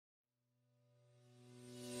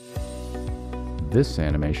This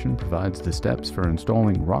animation provides the steps for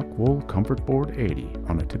installing ROCKWOOL Comfortboard 80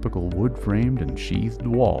 on a typical wood-framed and sheathed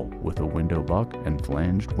wall with a window buck and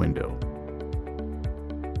flanged window.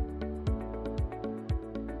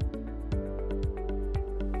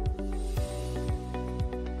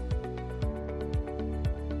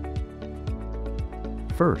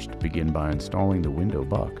 First, begin by installing the window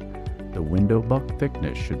buck. The window buck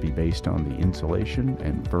thickness should be based on the insulation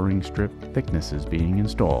and furring strip thicknesses being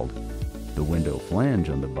installed. The window flange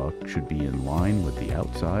on the buck should be in line with the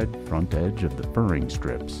outside front edge of the furring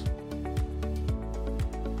strips.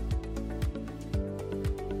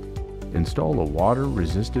 Install a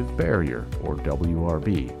water-resistive barrier, or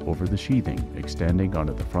WRB, over the sheathing, extending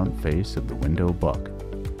onto the front face of the window buck.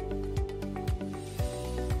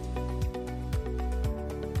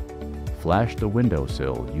 Flash the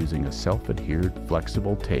windowsill using a self-adhered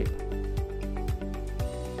flexible tape.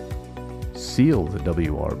 Seal the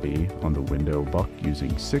WRB on the window buck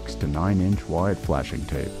using 6 to 9 inch wide flashing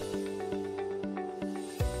tape.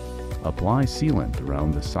 Apply sealant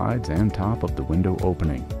around the sides and top of the window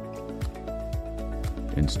opening.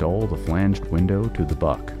 Install the flanged window to the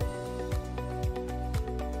buck.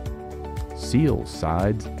 Seal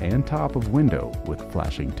sides and top of window with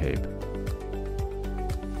flashing tape.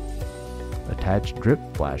 Attach drip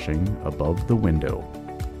flashing above the window.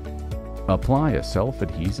 Apply a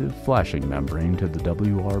self-adhesive flashing membrane to the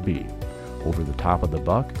WRB over the top of the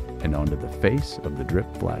buck and onto the face of the drip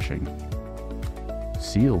flashing.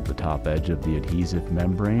 Seal the top edge of the adhesive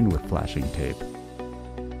membrane with flashing tape.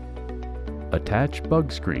 Attach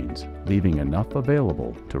bug screens, leaving enough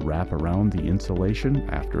available to wrap around the insulation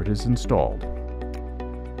after it is installed.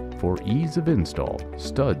 For ease of install,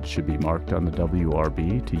 studs should be marked on the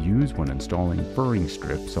WRB to use when installing furring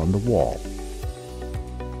strips on the wall.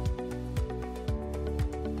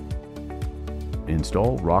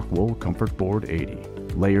 Install ROCKWOOL Comfortboard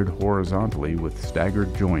 80, layered horizontally with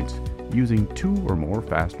staggered joints, using 2 or more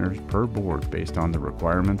fasteners per board based on the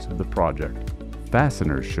requirements of the project.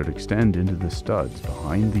 Fasteners should extend into the studs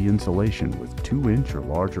behind the insulation with 2-inch or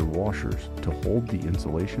larger washers to hold the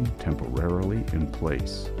insulation temporarily in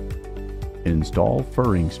place. Install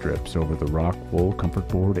furring strips over the ROCKWOOL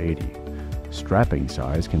Comfortboard 80. Strapping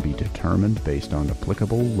size can be determined based on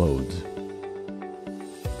applicable loads.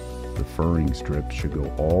 The furring strips should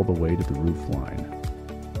go all the way to the roof line.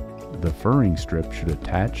 The furring strip should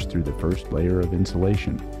attach through the first layer of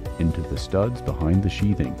insulation into the studs behind the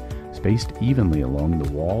sheathing, spaced evenly along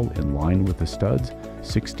the wall in line with the studs,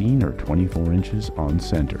 16 or 24 inches on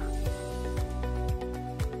center.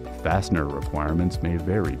 Fastener requirements may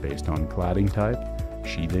vary based on cladding type,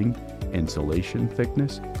 sheathing, insulation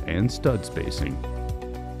thickness, and stud spacing.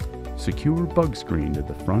 Secure bug screen to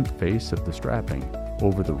the front face of the strapping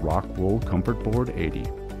over the ROCKWOOL Comfortboard 80.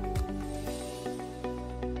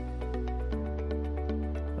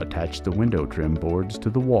 Attach the window trim boards to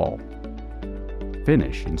the wall.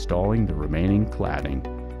 Finish installing the remaining cladding.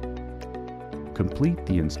 Complete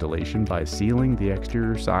the installation by sealing the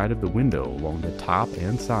exterior side of the window along the top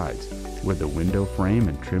and sides where the window frame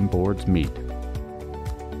and trim boards meet.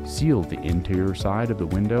 Seal the interior side of the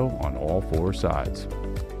window on all 4 sides.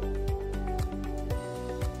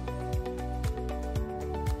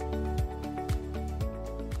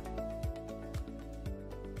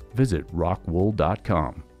 Visit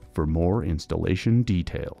rockwool.com for more installation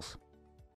details.